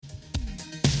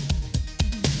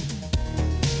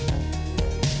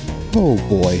Oh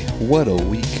boy, what a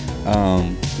week.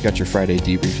 We got your Friday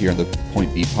debrief here on the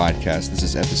Point B podcast. This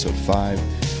is episode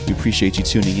 5. We appreciate you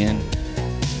tuning in.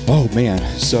 Oh man,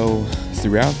 so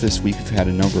throughout this week we've had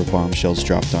a number of bombshells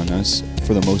dropped on us,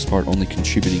 for the most part only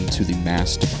contributing to the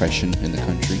mass depression in the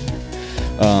country.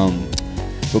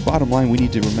 But bottom line, we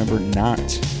need to remember not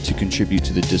to contribute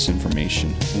to the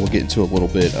disinformation. We'll get into a little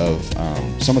bit of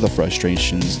some of the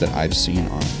frustrations that I've seen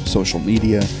on social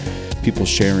media, people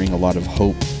sharing a lot of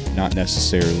hope, not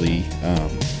necessarily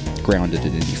grounded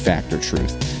in any fact or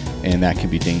truth, and that can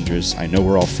be dangerous. I know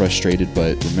we're all frustrated,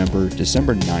 but remember,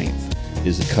 December 9th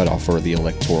is the cutoff for the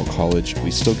Electoral College. We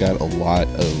still got a lot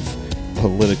of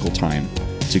political time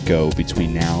to go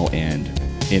between now and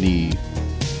any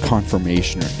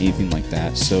confirmation or anything like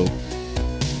that. So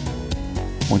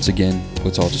once again,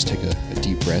 let's all just take a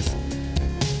deep breath.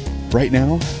 Right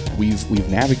now, we've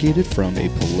navigated from a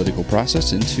political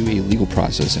process into a legal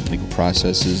process, and legal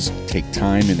processes take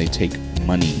time and they take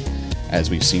money, as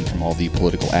we've seen from all the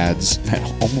political ads that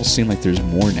almost seem like there's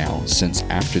more now since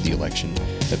after the election,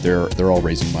 that they're all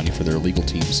raising money for their legal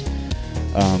teams.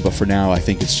 But for now, I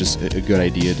think it's just a good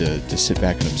idea to sit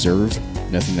back and observe.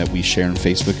 Nothing that we share on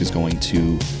Facebook is going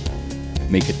to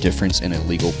make a difference in a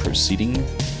legal proceeding.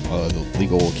 The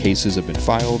legal cases have been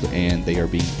filed and they are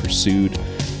being pursued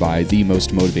by the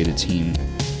most motivated team,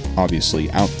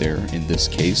 obviously, out there, in this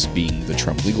case being the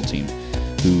Trump legal team,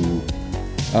 who,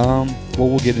 well,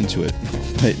 we'll get into it.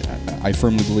 But I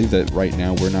firmly believe that right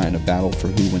now we're not in a battle for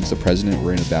who wins the president.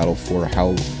 We're in a battle for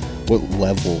what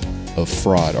level of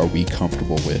fraud are we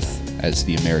comfortable with as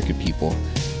the American people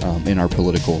in our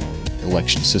political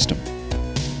election system.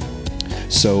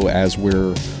 So as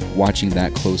we're watching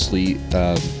that closely,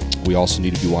 we also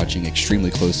need to be watching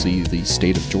extremely closely the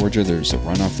state of Georgia. There's a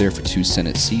runoff there for 2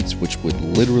 Senate seats, which would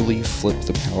literally flip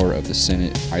the power of the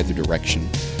Senate either direction,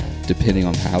 depending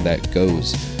on how that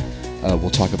goes.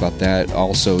 We'll talk about that.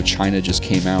 Also, China just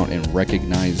came out and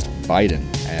recognized Biden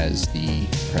as the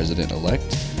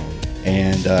president-elect,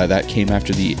 and that came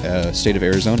after the state of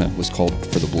Arizona was called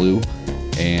for the blue,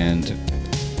 and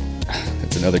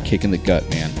that's another kick in the gut,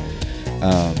 man.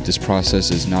 This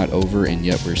process is not over, and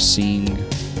yet we're seeing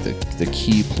the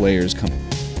key players coming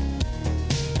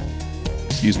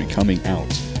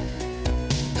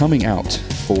out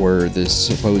for this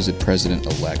supposed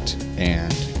president-elect,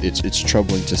 and it's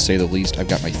troubling to say the least. I've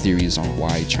got my theories on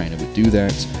why China would do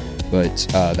that, but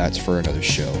that's for another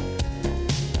show.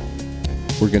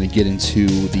 We're going to get into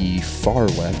the far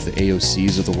left, the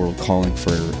AOCs of the world, calling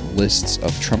for lists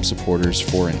of Trump supporters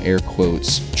for an air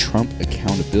quotes Trump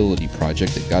accountability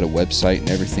project. They've got a website and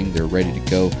everything. They're ready to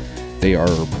go. They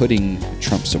are putting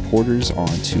Trump supporters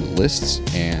onto lists,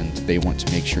 and they want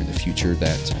to make sure in the future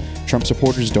that Trump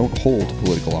supporters don't hold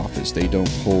political office. They don't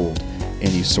hold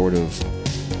any sort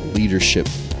of leadership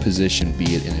position,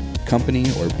 be it in a company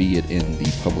or be it in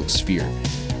the public sphere.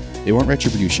 They want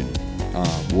retribution.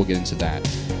 We'll get into that.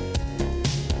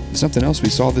 Something else we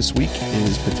saw this week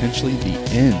is potentially the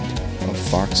end of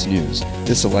Fox News.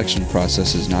 This election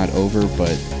process is not over,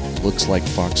 but looks like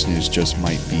Fox News just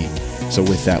might be. So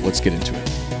with that, let's get into it.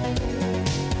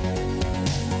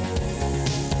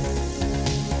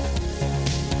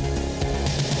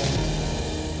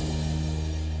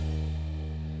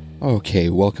 Okay,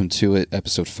 welcome to it,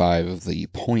 episode 5 of the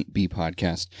Point B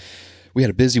podcast. We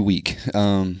had a busy week.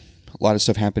 A lot of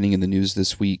stuff happening in the news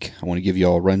this week. I want to give you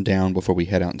all a rundown before we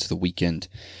head out into the weekend,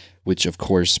 which, of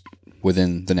course,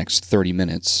 within the next 30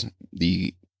 minutes,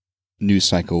 the news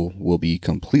cycle will be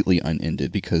completely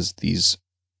unended because these...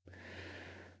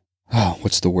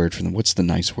 what's the word for them? What's the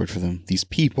nice word for them? These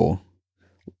people,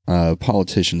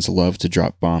 politicians, love to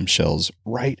drop bombshells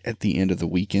right at the end of the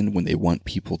weekend when they want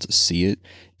people to see it,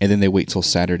 and then they wait till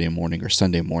Saturday morning or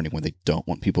Sunday morning when they don't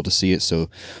want people to see it. So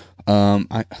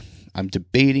I'm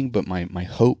debating, but my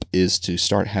hope is to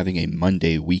start having a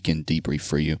Monday weekend debrief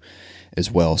for you as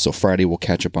well. So Friday we'll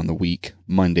catch up on the week.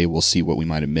 Monday we'll see what we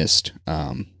might have missed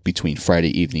between Friday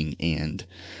evening and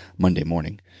Monday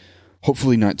morning.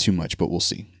 Hopefully not too much, but we'll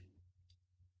see.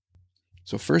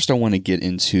 So first I want to get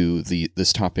into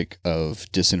this topic of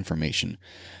disinformation.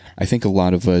 I think a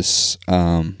lot of us,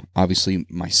 obviously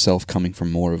myself coming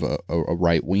from more of a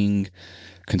right-wing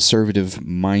conservative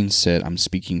mindset, I'm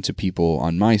speaking to people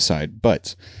on my side,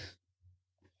 but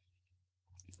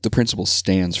the principle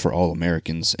stands for all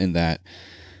Americans in that,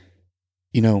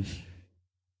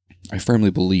 I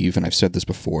firmly believe, and I've said this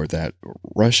before, that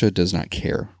Russia does not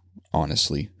care,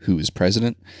 honestly, who is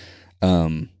president.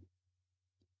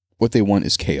 What they want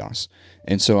is chaos.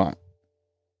 And so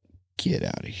get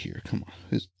out of here. Come on.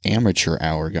 This amateur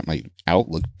hour got my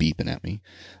Outlook beeping at me.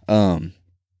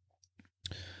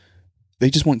 they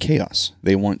just want chaos.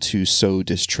 They want to sow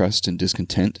distrust and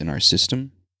discontent in our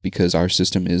system because our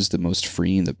system is the most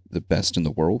free and the best in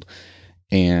the world.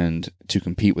 And to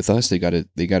compete with us, they got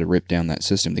to rip down that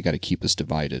system. They got to keep us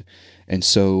divided. And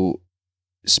so,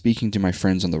 speaking to my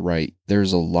friends on the right,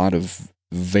 there's a lot of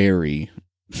very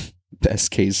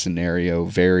best case scenario,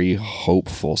 very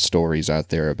hopeful stories out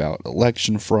there about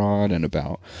election fraud and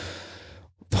about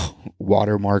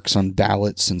watermarks on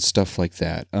ballots and stuff like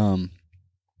that.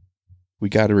 We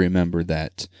got to remember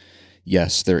that,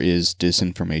 yes, there is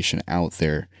disinformation out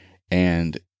there,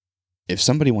 and if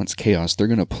somebody wants chaos, they're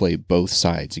going to play both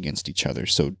sides against each other.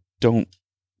 So don't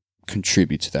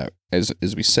contribute to that.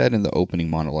 As we said in the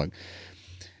opening monologue,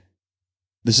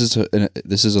 this is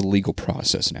a legal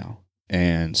process now,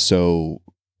 and so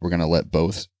we're going to let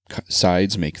both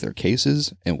sides make their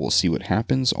cases, and we'll see what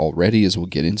happens. Already, as we'll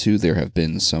get into, there have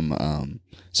been some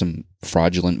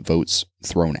fraudulent votes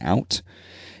thrown out.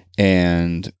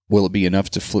 And will it be enough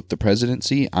to flip the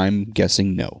presidency? I'm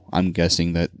guessing no. I'm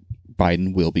guessing that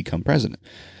Biden will become president.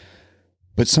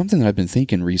 But something that I've been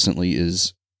thinking recently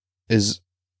is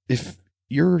if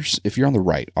you're on the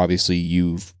right, obviously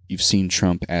you've seen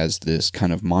Trump as this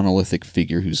kind of monolithic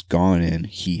figure who's gone in.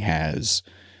 He has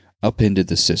upended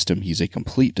the system. He's a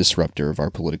complete disruptor of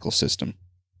our political system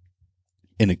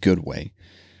in a good way.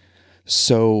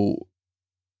 So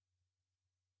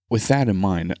with that in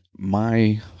mind,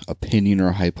 my opinion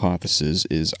or hypothesis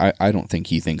is I don't think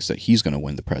he thinks that he's going to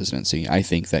win the presidency. I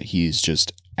think that he's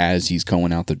just, as he's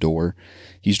going out the door,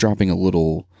 he's dropping a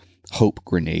little hope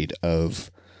grenade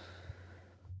of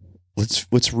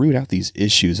let's root out these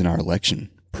issues in our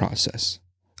election process.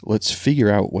 Let's figure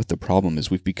out what the problem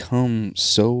is. We've become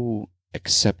so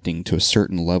accepting to a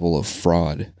certain level of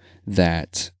fraud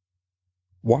that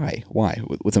why?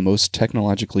 With the most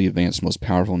technologically advanced, most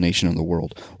powerful nation in the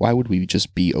world, why would we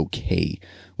just be okay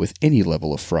with any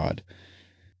level of fraud?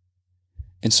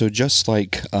 And so just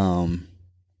like the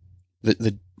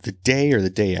day or the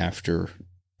day after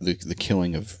the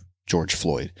killing of George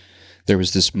Floyd, there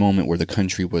was this moment where the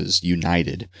country was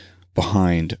united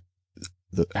behind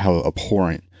how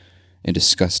abhorrent and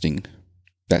disgusting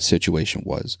that situation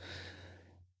was.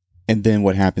 And then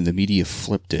what happened? The media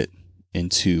flipped it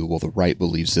into, well, the right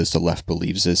believes this, the left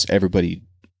believes this. Everybody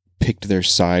picked their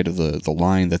side of the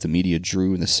line that the media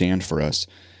drew in the sand for us.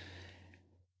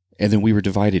 And then we were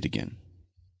divided again.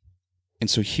 And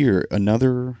so here,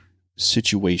 another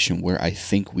situation where I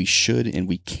think we should and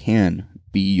we can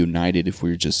be united if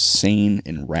we're just sane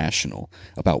and rational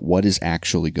about what is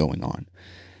actually going on.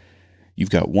 You've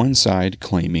got one side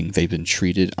claiming they've been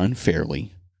treated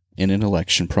unfairly in an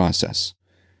election process.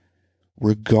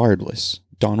 Regardless,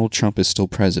 Donald Trump is still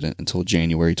president until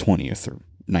January 20th or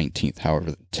 19th,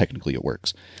 however technically it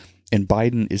works. And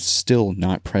Biden is still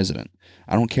not president.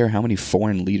 I don't care how many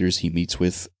foreign leaders he meets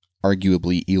with,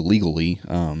 arguably illegally,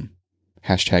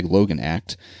 hashtag Logan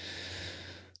Act.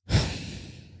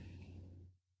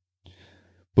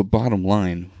 But bottom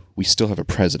line, we still have a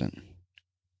president.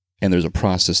 And there's a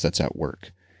process that's at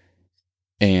work.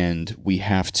 And we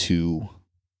have to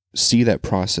see that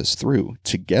process through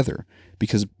together,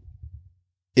 because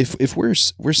if we're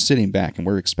sitting back and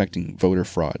we're expecting voter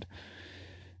fraud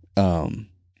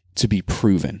to be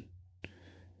proven,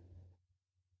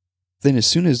 then as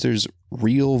soon as there's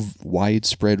real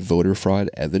widespread voter fraud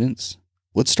evidence,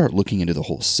 let's start looking into the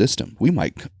whole system. We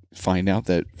might find out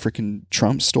that frickin'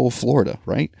 Trump stole Florida,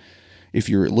 right? If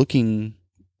you're looking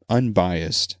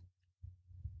unbiased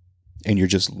and you're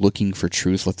just looking for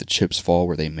truth, let the chips fall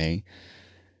where they may,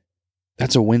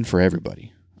 that's a win for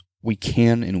everybody. We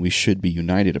can and we should be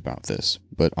united about this,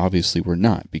 but obviously we're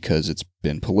not, because it's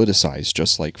been politicized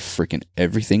just like freaking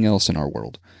everything else in our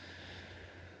world.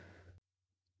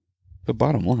 But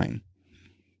bottom line,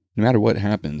 no matter what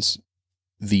happens,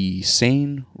 the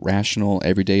sane, rational,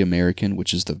 everyday American,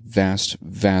 which is the vast,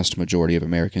 vast majority of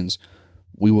Americans,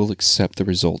 we will accept the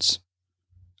results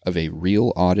of a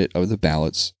real audit of the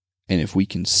ballots, and if we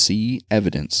can see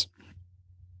evidence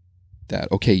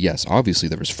that, okay, yes, obviously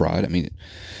there was fraud. I mean,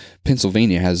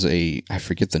 Pennsylvania has I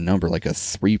forget the number, like a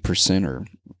 3% or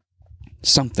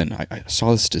something. I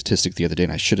saw the statistic the other day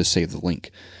and I should have saved the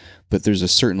link. But there's a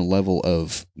certain level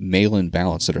of mail-in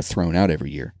ballots that are thrown out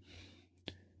every year.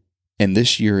 And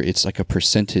this year it's like a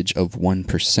percentage of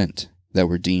 1% that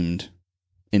were deemed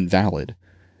invalid.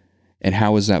 And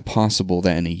how is that possible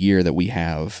that in a year that we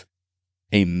have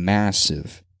a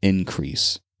massive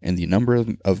increase in the number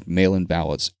of mail-in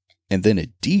ballots and then a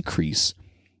decrease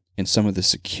in some of the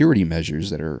security measures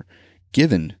that are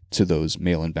given to those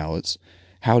mail-in ballots,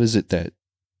 how is it that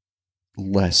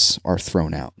less are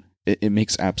thrown out? It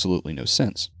makes absolutely no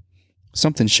sense.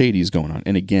 Something shady is going on.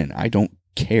 And again, I don't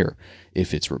care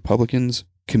if it's Republicans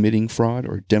committing fraud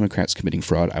or Democrats committing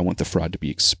fraud. I want the fraud to be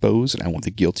exposed, and I want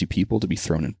the guilty people to be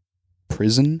thrown in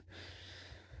prison.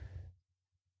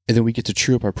 And then we get to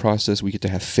true up our process. We get to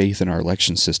have faith in our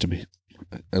election system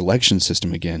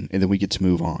again, and then we get to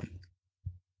move on.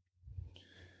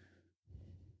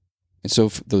 And so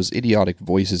those idiotic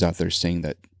voices out there saying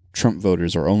that Trump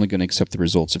voters are only going to accept the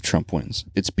results if Trump wins,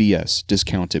 it's BS.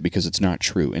 Discount it, because it's not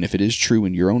true. And if it is true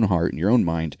in your own heart, in your own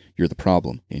mind, you're the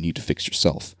problem and you need to fix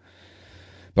yourself.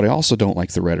 But I also don't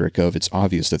like the rhetoric of it's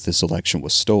obvious that this election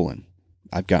was stolen.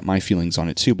 I've got my feelings on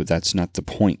it too, but that's not the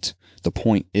point. The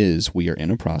point is we are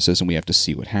in a process and we have to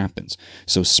see what happens.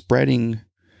 So spreading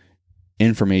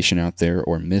information out there,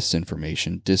 or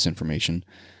misinformation, disinformation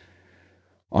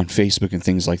on Facebook and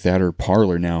things like that, or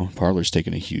Parler now. Parler's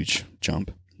taken a huge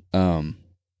jump.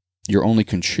 You're only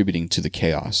contributing to the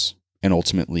chaos, and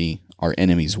ultimately our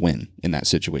enemies win in that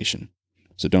situation.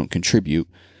 So don't contribute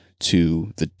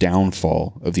to the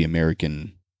downfall of the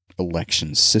American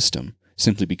election system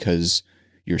simply because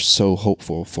you're so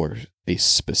hopeful for a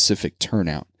specific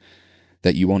turnout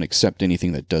that you won't accept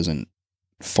anything that doesn't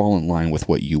fall in line with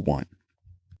what you want.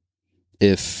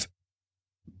 If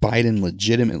Biden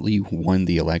legitimately won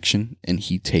the election and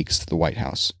he takes the White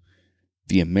House,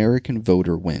 the American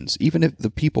voter wins. Even if the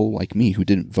people like me who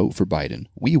didn't vote for Biden,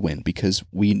 we win because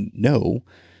we know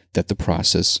that the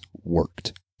process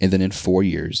worked. And then in 4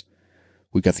 years,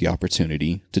 we got the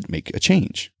opportunity to make a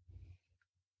change.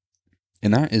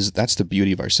 And that's the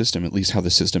beauty of our system, at least how the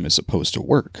system is supposed to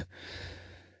work.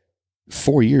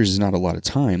 4 years is not a lot of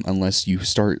time unless you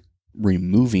start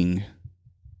removing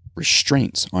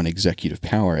restraints on executive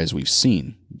power, as we've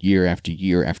seen year after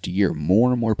year after year,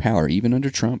 more and more power, even under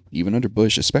Trump, even under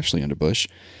Bush, especially under Bush.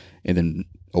 And then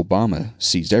Obama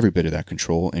seized every bit of that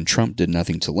control, and Trump did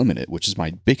nothing to limit it, which is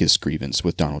my biggest grievance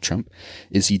with Donald Trump,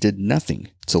 is he did nothing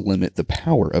to limit the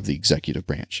power of the executive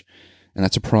branch. And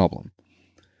that's a problem.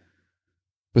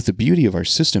 But the beauty of our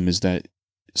system is that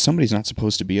somebody's not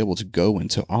supposed to be able to go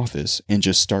into office and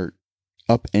just start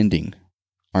upending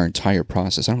our entire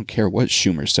process. I don't care what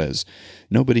Schumer says.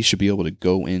 Nobody should be able to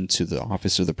go into the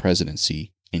office of the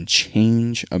presidency and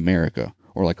change America,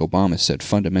 or like Obama said,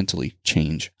 fundamentally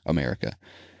change America.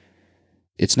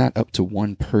 It's not up to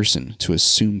one person to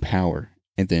assume power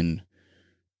and then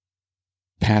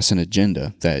pass an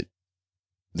agenda that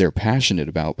they're passionate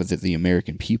about, but that the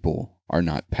American people are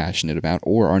not passionate about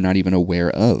or are not even aware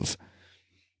of.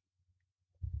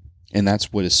 And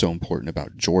that's what is so important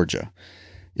about Georgia,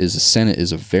 is the Senate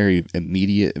is a very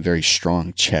immediate, very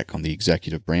strong check on the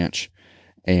executive branch.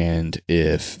 And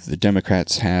if the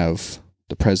Democrats have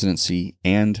the presidency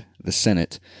and the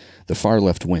Senate, the far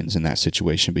left wins in that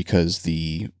situation, because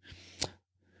the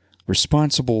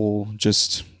responsible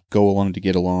just go along to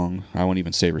get along, I won't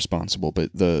even say responsible,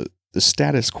 but the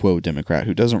status quo Democrat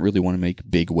who doesn't really want to make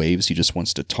big waves, he just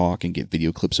wants to talk and get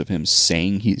video clips of him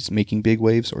saying he's making big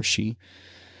waves, or she,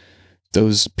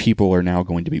 those people are now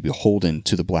going to be beholden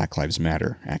to the Black Lives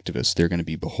Matter activists. They're going to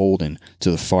be beholden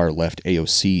to the far left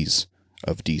AOCs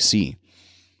of DC.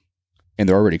 And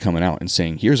they're already coming out and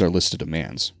saying, here's our list of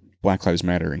demands. Black Lives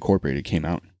Matter Incorporated came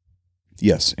out.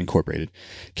 Yes, Incorporated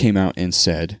came out and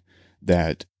said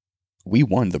that we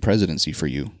won the presidency for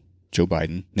you, Joe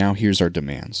Biden. Now here's our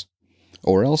demands.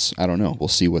 Or else, I don't know. We'll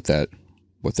see what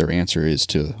their answer is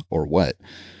to, or what.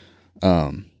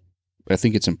 I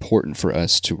think it's important for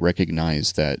us to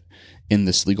recognize that in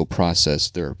this legal process,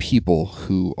 there are people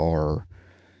who are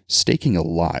staking a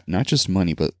lot, not just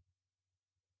money, but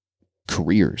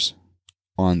careers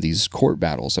on these court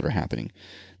battles that are happening.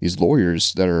 These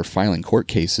lawyers that are filing court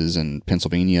cases in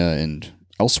Pennsylvania and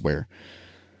elsewhere,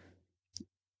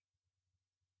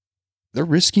 they're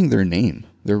risking their name.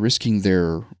 They're risking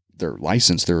their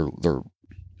license, their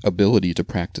ability to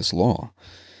practice law.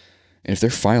 And if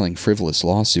they're filing frivolous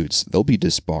lawsuits, they'll be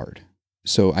disbarred.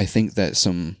 So I think that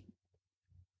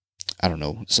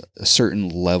a certain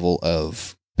level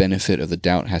of benefit of the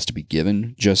doubt has to be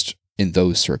given just in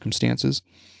those circumstances.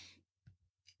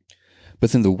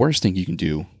 But then the worst thing you can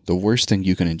do, the worst thing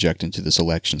you can inject into this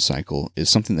election cycle is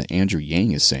something that Andrew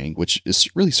Yang is saying, which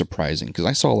is really surprising, because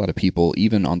I saw a lot of people,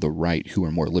 even on the right, who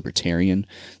are more libertarian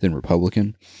than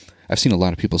Republican. I've seen a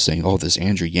lot of people saying, oh, this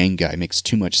Andrew Yang guy makes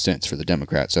too much sense for the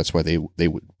Democrats. That's why they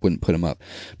wouldn't put him up.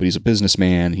 But he's a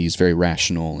businessman. He's very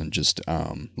rational and just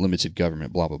limited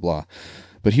government, blah, blah, blah.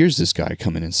 But here's this guy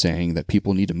coming and saying that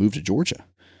people need to move to Georgia.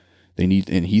 And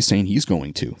he's saying he's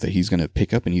going to, that he's going to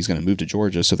pick up and he's going to move to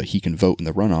Georgia so that he can vote in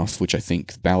the runoff, which I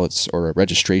think ballots or a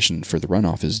registration for the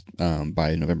runoff is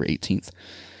by November 18th.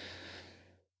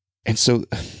 And so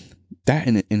that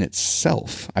in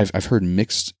itself, I've heard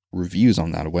mixed reviews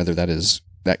on that, whether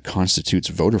that constitutes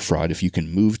voter fraud if you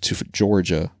can move to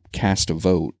Georgia, cast a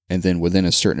vote, and then within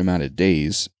a certain amount of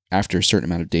days, after a certain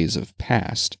amount of days have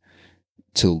passed,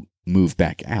 to move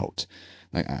back out.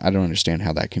 Like, I don't understand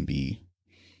how that can be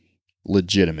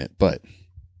legitimate, but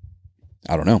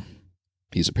I don't know.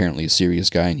 He's apparently a serious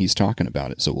guy and he's talking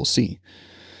about it, so we'll see.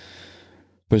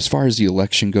 But as far as the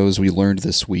election goes, we learned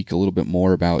this week a little bit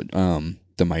more about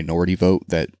the minority vote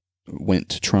that went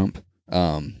to Trump.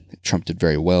 Trump did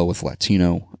very well with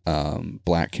Latino,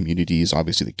 black communities.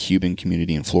 Obviously, the Cuban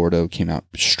community in Florida came out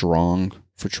strong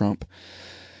for Trump.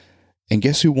 And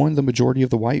guess who won the majority of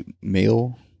the white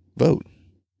male vote?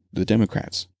 The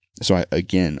Democrats. So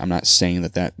I'm not saying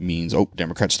that means,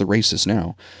 Democrats are the racist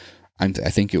now. I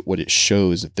think what it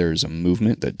shows that there's a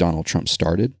movement that Donald Trump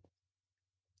started.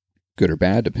 Good or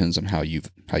bad, depends on how you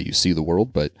see the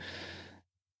world. But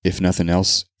if nothing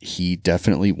else, he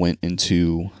definitely went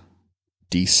into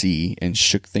DC and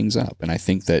shook things up. And I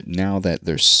think that now that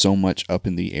there's so much up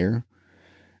in the air,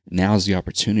 now's the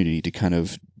opportunity to kind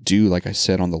of do, like I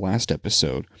said on the last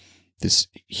episode, this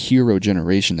hero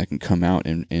generation that can come out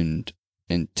and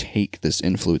take this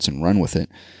influence and run with it.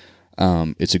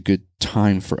 It's a good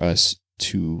time for us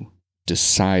to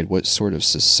decide what sort of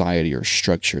society or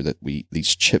structure that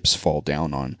these chips fall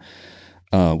down on.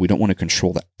 We don't want to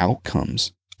control the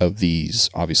outcomes of these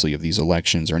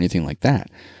elections or anything like that.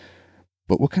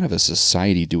 But what kind of a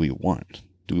society do we want?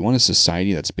 Do we want a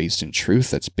society that's based in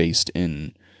truth, that's based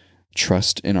in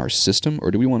trust in our system?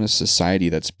 Or do we want a society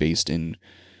that's based in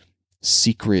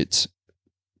secret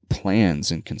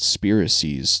plans and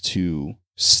conspiracies to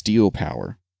steal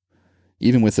power?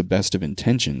 Even with the best of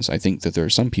intentions, I think that there are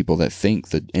some people that think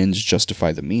that ends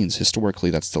justify the means.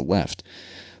 Historically, that's the left.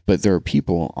 But there are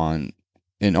people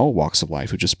in all walks of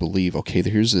life who just believe, okay,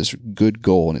 here's this good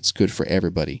goal and it's good for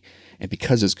everybody. And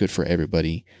because it's good for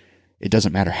everybody, it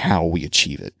doesn't matter how we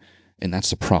achieve it. And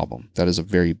that's the problem. That is a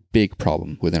very big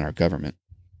problem within our government.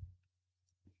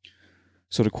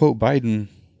 So to quote Biden,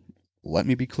 let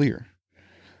me be clear.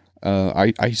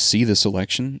 I see this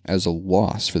election as a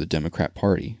loss for the Democrat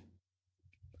Party.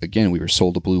 Again, we were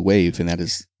sold a blue wave, and that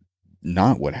is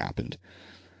not what happened.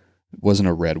 It wasn't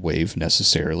a red wave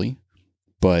necessarily,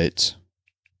 but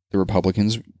the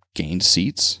Republicans gained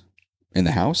seats in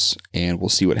the House, and we'll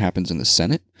see what happens in the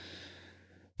Senate.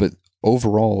 But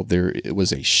overall, it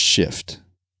was a shift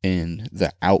in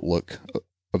the outlook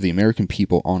of the American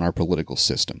people on our political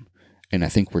system. And I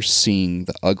think we're seeing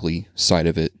the ugly side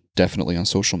of it definitely on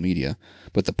social media,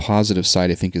 but the positive side,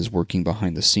 I think, is working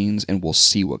behind the scenes, and we'll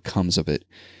see what comes of it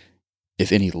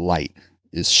if any light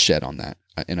is shed on that,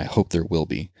 and I hope there will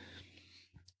be.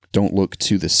 Don't look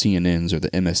to the CNNs or the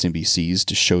MSNBCs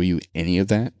to show you any of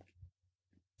that.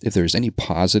 If there's any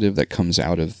positive that comes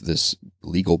out of this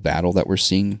legal battle that we're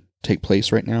seeing take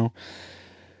place right now,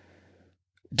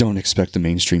 don't expect the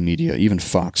mainstream media, even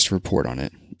Fox, to report on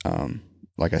it.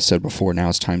 Like I said before, now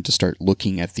it's time to start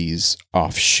looking at these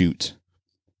offshoot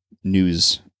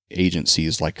news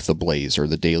agencies like The Blaze or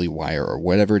the Daily Wire or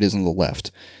whatever it is on the left.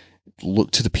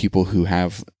 Look to the people who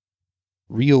have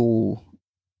real,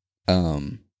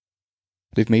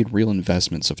 they've made real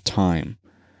investments of time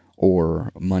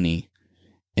or money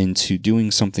into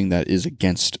doing something that is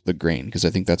against the grain, because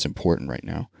I think that's important right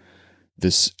now.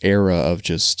 This era of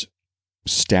just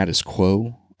status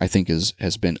quo, I think,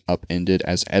 has been upended,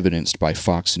 as evidenced by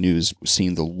Fox News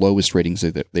seeing the lowest ratings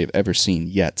that they've ever seen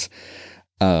yet.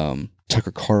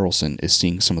 Tucker Carlson is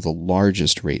seeing some of the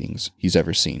largest ratings he's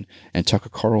ever seen, and Tucker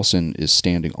Carlson is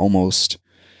standing almost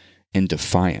in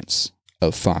defiance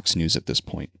of Fox News at this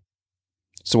point.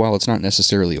 So while it's not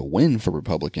necessarily a win for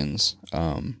Republicans,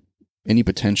 any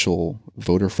potential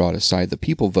voter fraud aside, the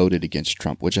people voted against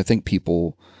Trump, which I think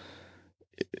people,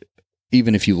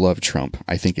 even if you love Trump,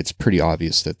 I think it's pretty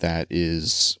obvious that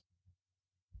is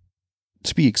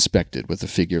to be expected with a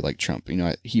figure like Trump. You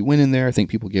know, he went in there. I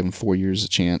think people gave him 4 years a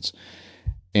chance.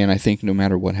 And I think no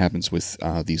matter what happens with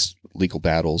these legal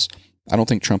battles, I don't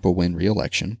think Trump will win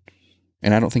re-election.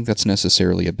 And I don't think that's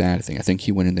necessarily a bad thing. I think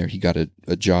he went in there, he got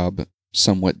a job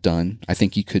somewhat done. I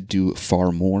think he could do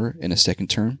far more in a second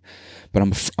term. But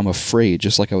I'm afraid,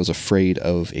 just like I was afraid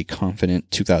of a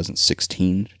confident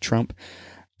 2016 Trump,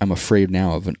 I'm afraid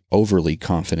now of an overly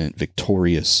confident,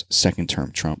 victorious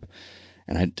second-term Trump.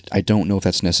 And I don't know if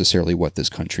that's necessarily what this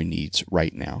country needs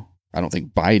right now. I don't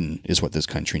think Biden is what this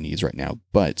country needs right now,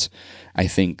 but I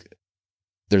think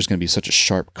there's going to be such a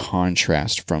sharp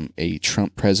contrast from a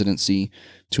Trump presidency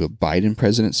to a Biden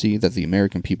presidency that the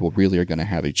American people really are going to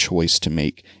have a choice to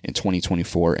make in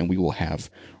 2024, and we will have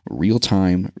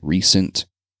real-time, recent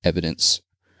evidence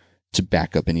to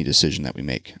back up any decision that we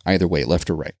make, either way, left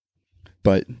or right.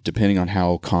 But depending on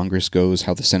how Congress goes,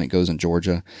 how the Senate goes in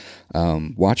Georgia,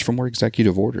 watch for more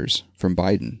executive orders from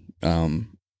Biden.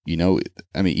 Even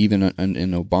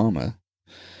in Obama,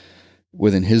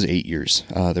 within his 8 years,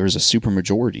 there was a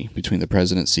supermajority between the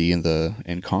presidency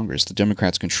and Congress. The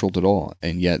Democrats controlled it all,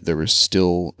 and yet there was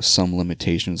still some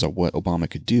limitations of what Obama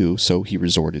could do, so he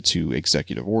resorted to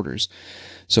executive orders.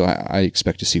 So I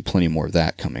expect to see plenty more of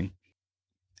that coming.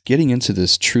 Getting into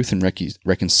this Truth and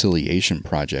Reconciliation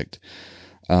Project,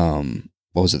 what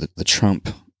was it? The Trump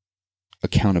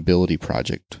Accountability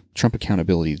Project,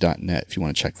 TrumpAccountability.net, if you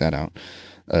want to check that out.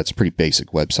 It's a pretty basic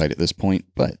website at this point,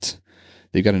 but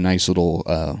they've got a nice little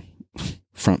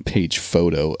front page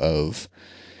photo of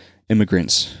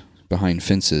immigrants behind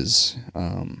fences,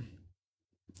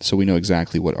 so we know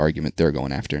exactly what argument they're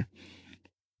going after.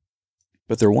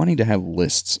 But they're wanting to have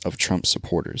lists of Trump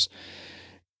supporters.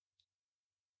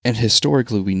 And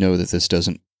historically, we know that this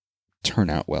doesn't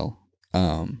turn out well.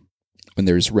 When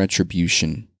there's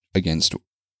retribution against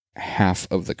half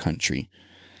of the country,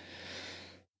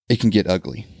 it can get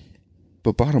ugly.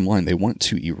 But bottom line, they want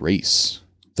to erase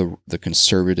the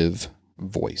conservative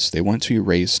voice. They want to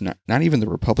erase not even the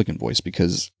Republican voice,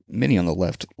 because many on the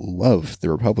left love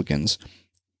the Republicans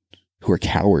who are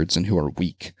cowards and who are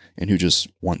weak and who just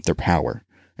want their power.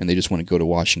 And they just want to go to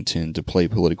Washington to play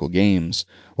political games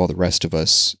while the rest of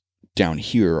us down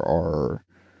here are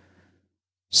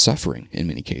suffering in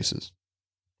many cases.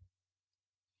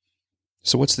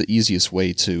 So what's the easiest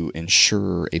way to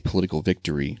ensure a political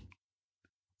victory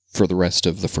for the rest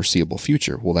of the foreseeable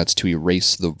future? Well, that's to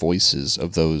erase the voices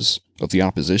of those of the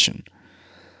opposition.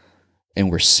 And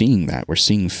we're seeing that. We're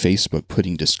seeing Facebook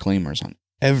putting disclaimers on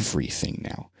everything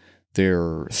now.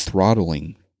 They're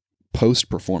throttling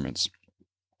post-performance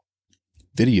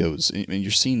videos. I mean,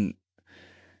 you're seeing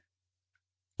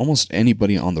almost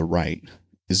anybody on the right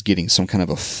is getting some kind of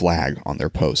a flag on their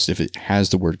post if it has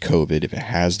the word COVID, if it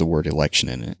has the word election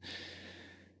in it.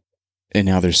 And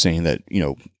now they're saying that,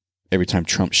 every time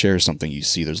Trump shares something, you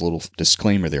see there's a little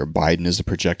disclaimer there, Biden is the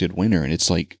projected winner. And it's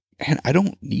like, man, I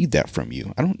don't need that from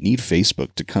you. I don't need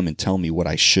Facebook to come and tell me what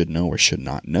I should know or should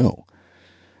not know.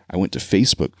 I went to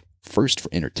Facebook first for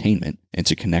entertainment and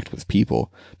to connect with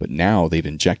people, but now they've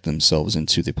injected themselves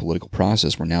into the political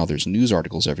process where now there's news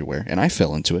articles everywhere, and I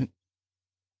fell into it.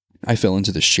 I fell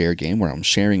into the share game where I'm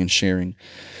sharing and sharing.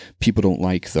 People don't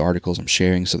like the articles I'm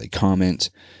sharing, so they comment,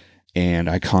 and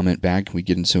I comment back, we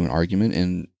get into an argument,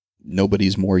 and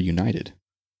nobody's more united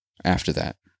after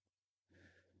that.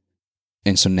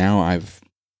 And so now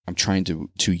I'm trying to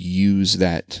use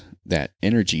that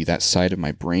energy, that side of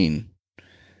my brain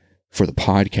for the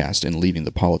podcast and leaving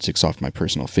the politics off my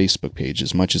personal Facebook page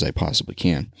as much as I possibly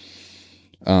can.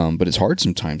 But it's hard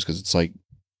sometimes because it's like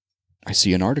I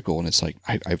see an article and it's like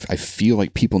I feel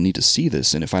like people need to see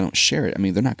this, and if I don't share it, I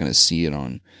mean, they're not going to see it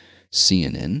on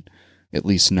CNN, at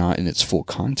least not in its full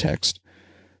context.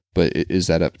 But is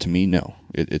that up to me? No.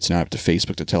 It's not up to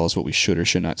Facebook to tell us what we should or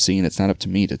should not see, and it's not up to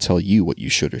me to tell you what you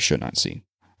should or should not see.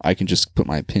 I can just put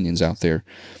my opinions out there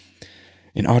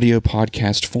in audio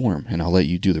podcast form, and I'll let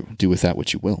you do with that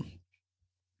what you will.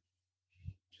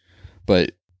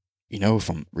 But, if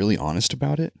I'm really honest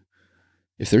about it,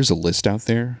 if there's a list out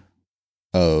there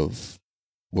of,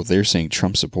 well, they're saying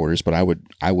Trump supporters, but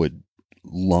I would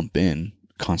lump in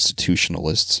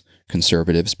constitutionalists,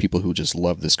 conservatives, people who just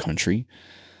love this country.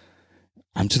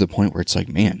 I'm to the point where it's like,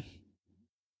 man,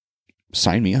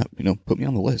 sign me up, put me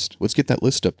on the list. Let's get that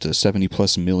list up to 70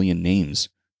 plus million names.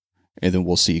 And then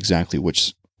we'll see exactly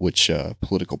which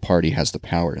political party has the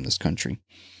power in this country.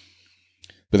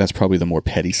 But that's probably the more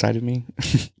petty side of me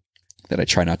that I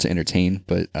try not to entertain,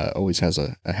 but always has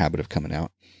a habit of coming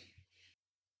out.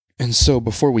 And so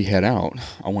before we head out,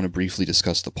 I want to briefly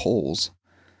discuss the polls.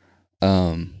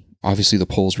 Obviously, the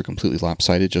polls were completely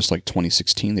lopsided, just like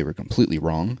 2016. They were completely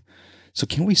wrong. So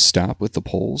can we stop with the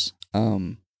polls?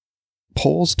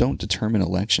 Polls don't determine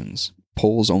elections.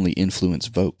 Polls only influence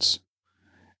votes.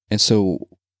 And so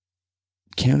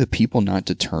can the people not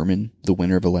determine the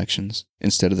winner of elections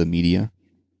instead of the media?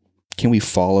 Can we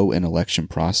follow an election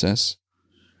process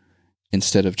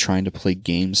instead of trying to play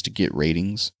games to get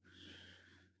ratings?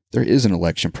 There is an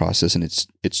election process, and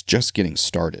it's just getting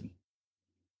started.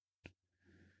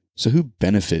 So who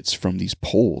benefits from these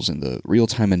polls and the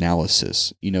real-time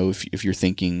analysis? If you're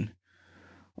thinking,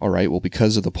 all right, well,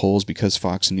 because of the polls, because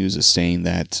Fox News is saying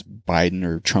that Biden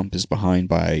or Trump is behind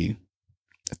by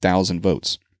 1,000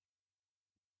 votes.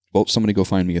 Well, somebody go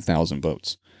find me 1,000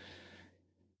 votes.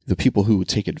 The people who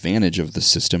take advantage of the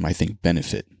system, I think,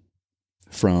 benefit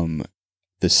from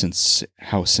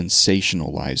how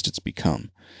sensationalized it's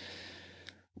become.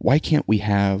 Why can't we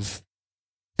have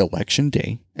election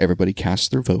day? Everybody casts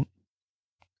their vote.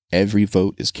 Every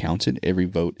vote is counted. Every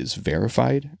vote is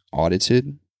verified,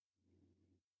 audited.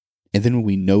 And then when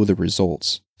we know the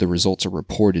results are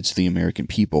reported to the American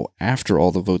people after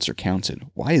all the votes are counted.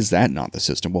 Why is that not the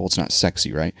system? Well, it's not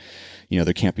sexy, right?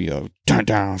 There can't be a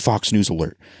dun Fox News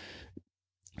alert.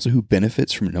 So who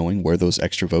benefits from knowing where those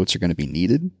extra votes are going to be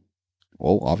needed?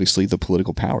 Well, obviously the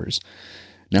political powers,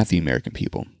 not the American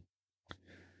people.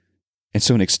 And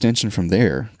so an extension from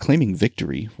there, claiming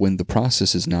victory when the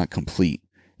process is not complete,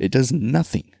 it does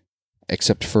nothing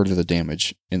except further the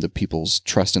damage in the people's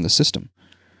trust in the system.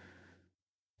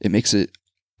 It makes it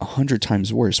 100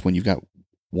 times worse when you've got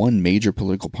one major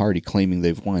political party claiming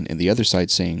they've won and the other side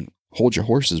saying, hold your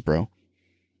horses, bro.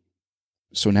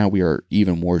 So now we are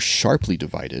even more sharply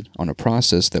divided on a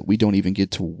process that we don't even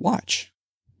get to watch.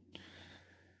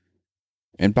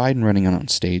 And Biden running on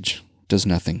stage does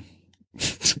nothing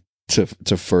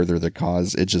to further the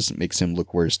cause. It just makes him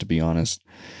look worse, to be honest.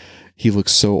 He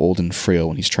looks so old and frail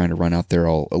when he's trying to run out there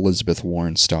all Elizabeth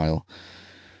Warren style.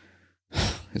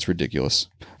 It's ridiculous.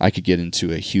 I could get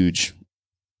into a huge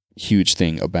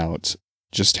thing about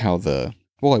just how the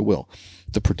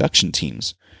production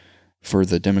teams for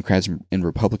the Democrats and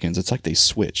Republicans, it's like they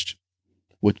switched.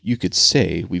 What you could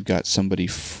say, we've got somebody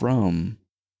from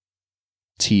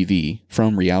TV,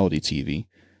 from reality TV,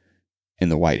 in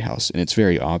the White House. And it's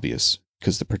very obvious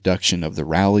because the production of the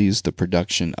rallies, the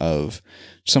production of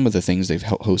some of the things they've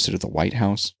hosted at the White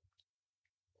House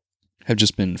have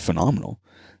just been phenomenal.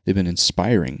 They've been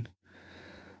inspiring.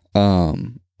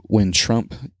 When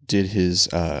Trump did his,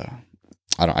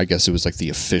 I guess it was like the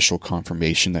official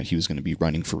confirmation that he was going to be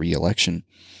running for re-election,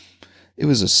 it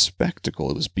was a spectacle.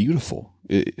 It was beautiful.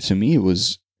 To me, it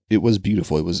was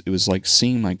beautiful. It was like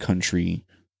seeing my country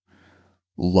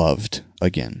loved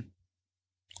again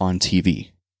on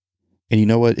TV. And you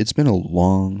know what? It's been a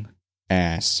long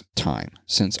ass time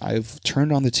since I've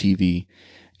turned on the TV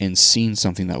and seen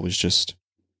something that was just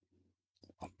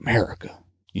America,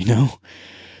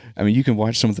 I mean, you can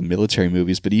watch some of the military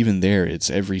movies, but even there,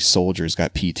 it's every soldier's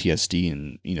got PTSD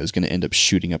and, is going to end up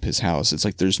shooting up his house. It's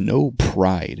like there's no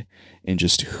pride in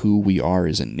just who we are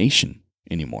as a nation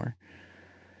anymore.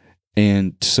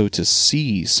 And so to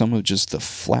see some of just the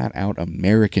flat out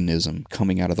Americanism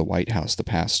coming out of the White House the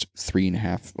past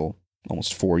 3.5,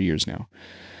 almost 4 years now,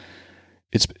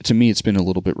 to me, it's been a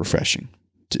little bit refreshing,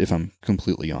 if I'm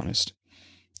completely honest.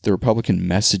 The Republican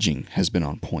messaging has been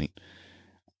on point,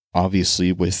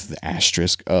 obviously with the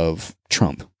asterisk of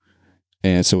Trump.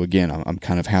 And so again, I'm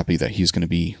kind of happy that he's going to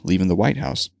be leaving the White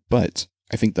House. But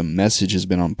I think the message has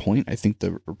been on point. I think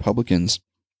the Republicans,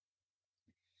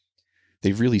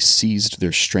 they've really seized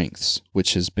their strengths,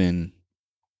 which has been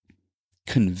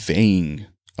conveying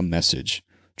a message.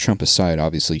 Trump aside,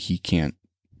 obviously he can't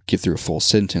get through a full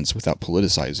sentence without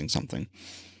politicizing something.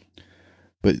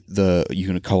 But you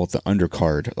can call it the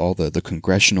undercard, all the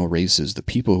congressional races, the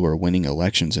people who are winning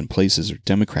elections in places where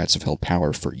Democrats have held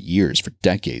power for years, for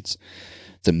decades.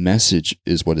 The message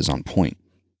is what is on point,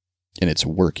 and it's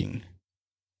working,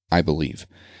 I believe.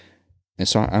 And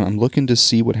so I'm looking to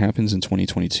see what happens in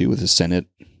 2022 with the Senate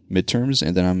midterms,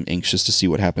 and then I'm anxious to see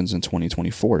what happens in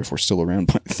 2024 if we're still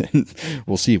around by then.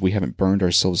 We'll see if we haven't burned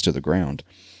ourselves to the ground.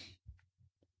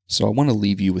 So I want to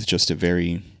leave you with just a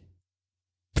very,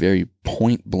 very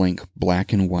point-blank,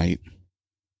 black and white,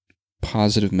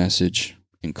 positive message,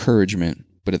 encouragement,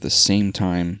 but at the same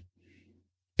time,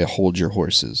 a hold your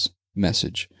horses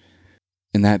message.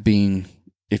 And that being,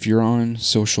 if you're on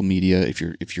social media, if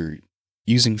you're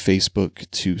using Facebook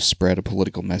to spread a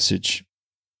political message,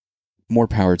 more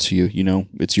power to you.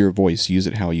 It's your voice. Use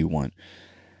it how you want.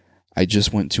 I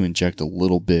just want to inject a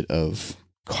little bit of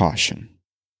caution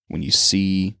when you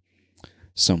see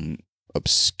some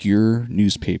obscure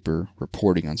newspaper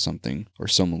reporting on something, or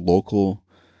some local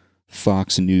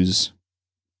Fox News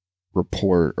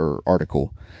report or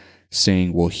article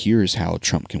saying, well, here's how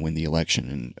Trump can win the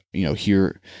election. And,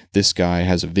 here, this guy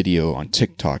has a video on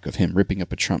TikTok of him ripping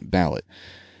up a Trump ballot.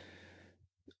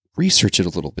 Research it a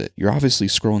little bit. You're obviously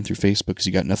scrolling through Facebook because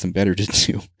you got nothing better to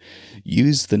do.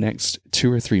 Use the next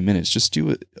 2 or 3 minutes. Just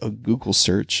do a Google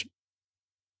search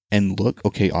and look.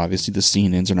 Okay, obviously the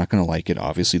CNNs are not going to like it.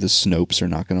 Obviously the Snopes are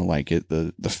not going to like it.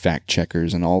 The fact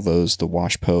checkers and all those, the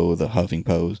WashPo, the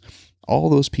HuffingPos, all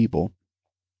those people.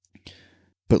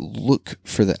 But look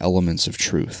for the elements of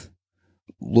truth.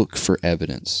 Look for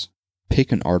evidence.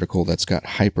 Pick an article that's got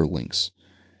hyperlinks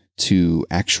to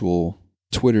actual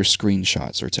Twitter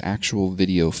screenshots or to actual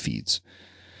video feeds.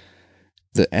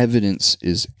 The evidence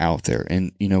is out there.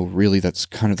 And, really that's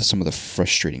kind of some of the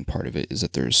frustrating part of it, is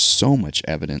that there's so much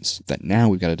evidence that now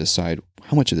we've got to decide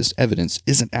how much of this evidence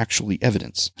isn't actually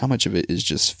evidence. How much of it is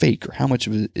just fake, or how much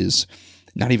of it is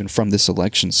not even from this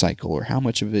election cycle, or how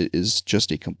much of it is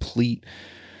just a complete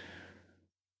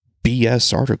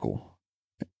BS article.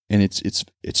 And it's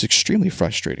extremely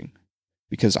frustrating,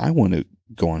 because I want to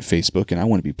go on Facebook and I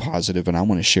want to be positive and I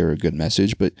want to share a good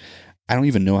message, but I don't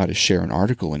even know how to share an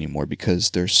article anymore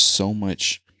because there's so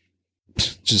much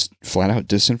just flat out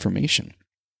disinformation,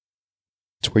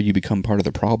 to where you become part of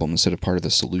the problem instead of part of the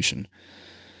solution.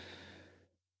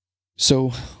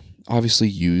 So obviously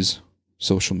use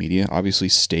social media, obviously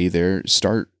stay there,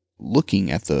 start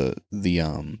looking at the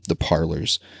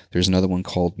Parlers. There's another one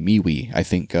called MeWe. I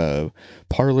think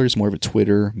Parler is more of a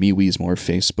Twitter, MeWe is more of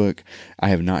Facebook. I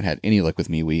have not had any luck with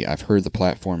MeWe. I've heard the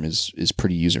platform is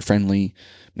pretty user friendly.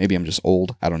 Maybe I'm just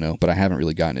old, I don't know, but I haven't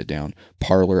really gotten it down.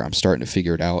 Parler, I'm starting to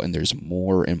figure it out, and there's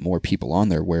more and more people on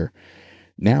there, where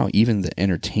now even the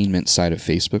entertainment side of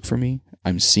Facebook for me,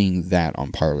 I'm seeing that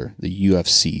on Parler. The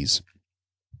UFCs,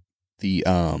 the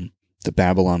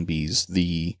Babylon Bees,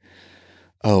 there's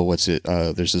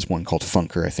this one called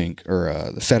Funker, I think,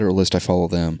 or the Federalist, I follow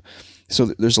them. So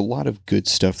there's a lot of good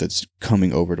stuff that's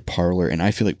coming over to Parler, and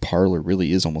I feel like Parler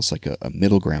really is almost like a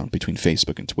middle ground between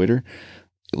Facebook and Twitter,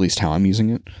 at least how I'm using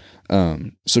it.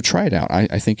 So try it out.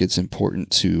 I think it's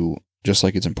important to, just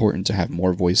like it's important to have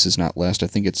more voices, not less, I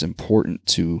think it's important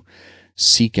to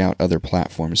seek out other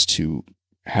platforms to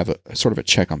have a sort of a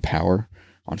check on power,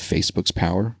 on Facebook's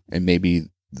power, and maybe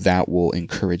that will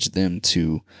encourage them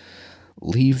to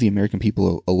leave the American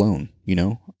people alone,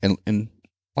 and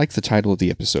like the title of the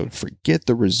episode, forget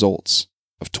the results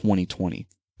of 2020.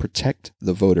 Protect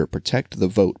the voter, protect the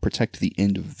vote, protect the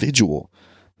individual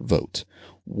vote.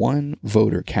 One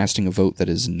voter casting a vote that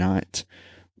is not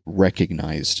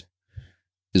recognized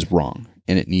is wrong,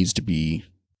 and it needs to be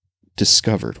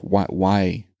discovered.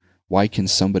 Why can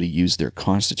somebody use their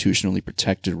constitutionally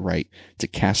protected right to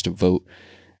cast a vote,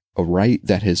 a right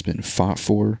that has been fought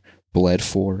for, bled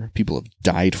for, people have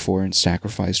died for and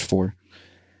sacrificed for?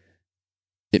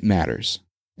 It matters.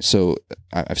 So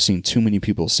I've seen too many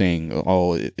people saying,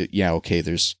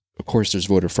 there's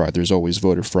voter fraud. There's always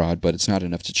voter fraud, but it's not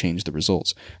enough to change the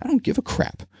results. I don't give a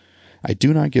crap. I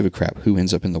do not give a crap who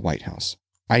ends up in the White House.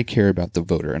 I care about the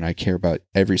voter, and I care about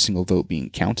every single vote being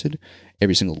counted,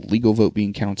 every single legal vote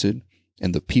being counted,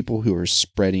 and the people who are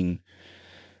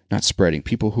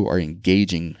people who are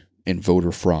engaging in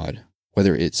voter fraud,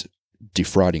 whether it's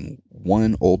defrauding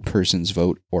one old person's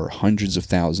vote or hundreds of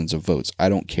thousands of votes. I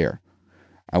don't care.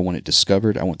 I want it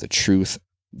discovered. I want the truth,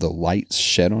 the light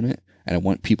shed on it, and I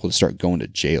want people to start going to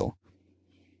jail.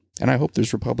 And I hope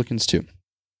there's Republicans too.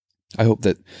 I hope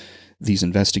that these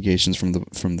investigations from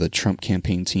the Trump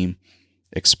campaign team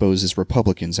exposes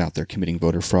Republicans out there committing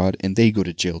voter fraud, and they go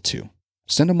to jail too.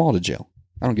 Send them all to jail.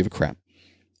 I don't give a crap.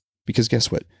 Because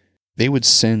guess what? They would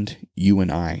send you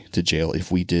and I to jail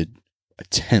if we did a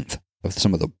tenth of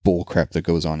some of the bull crap that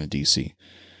goes on in DC.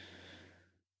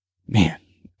 Man,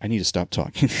 I need to stop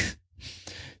talking.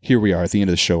 Here we are at the end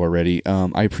of the show already.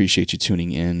 I appreciate you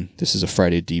tuning in. This is a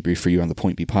Friday debrief for you on the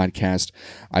Point B podcast.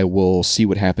 I will see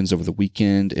what happens over the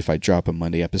weekend. If I drop a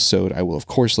Monday episode, I will, of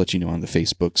course, let you know on the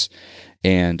Facebooks.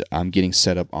 And I'm getting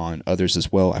set up on others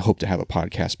as well. I hope to have a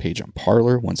podcast page on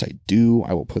Parler. Once I do,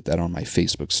 I will put that on my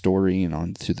Facebook story and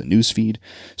onto the newsfeed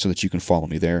so that you can follow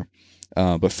me there.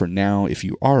 But for now, if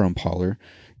you are on Parler,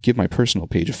 give my personal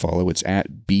page a follow. It's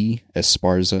at B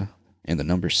Esparza and the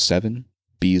number 7.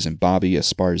 B as in Bobby,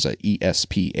 Esparza,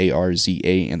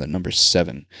 Esparza, and the number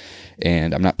 7.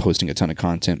 And I'm not posting a ton of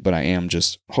content, but I am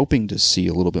just hoping to see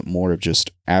a little bit more of just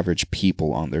average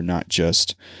people on there, not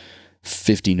just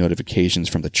 50 notifications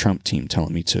from the Trump team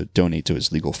telling me to donate to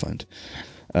his legal fund.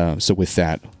 So with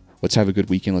that, let's have a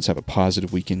good weekend. Let's have a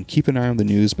positive weekend. Keep an eye on the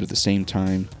news, but at the same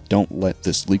time, don't let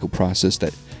this legal process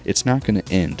that it's not going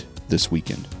to end this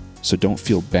weekend. So don't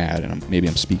feel bad, and maybe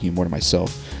I'm speaking more to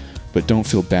myself, but don't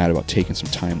feel bad about taking some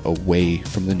time away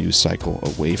from the news cycle,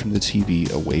 away from the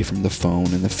TV, away from the phone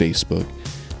and the Facebook.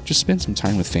 Just spend some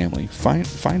time with family.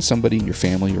 Find somebody in your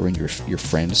family or in your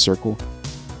friend circle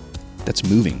that's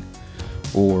moving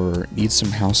or needs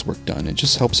some housework done, and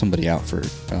just help somebody out for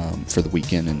the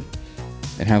weekend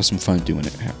and have some fun doing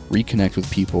it. Reconnect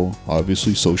with people,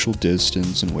 obviously social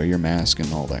distance and wear your mask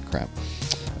and all that crap.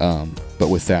 But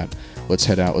with that, let's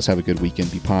head out. Let's have a good weekend.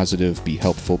 Be positive, be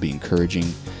helpful, be encouraging,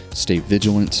 stay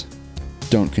vigilant.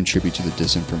 Don't contribute to the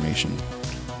disinformation.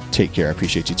 Take care. I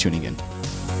appreciate you tuning in.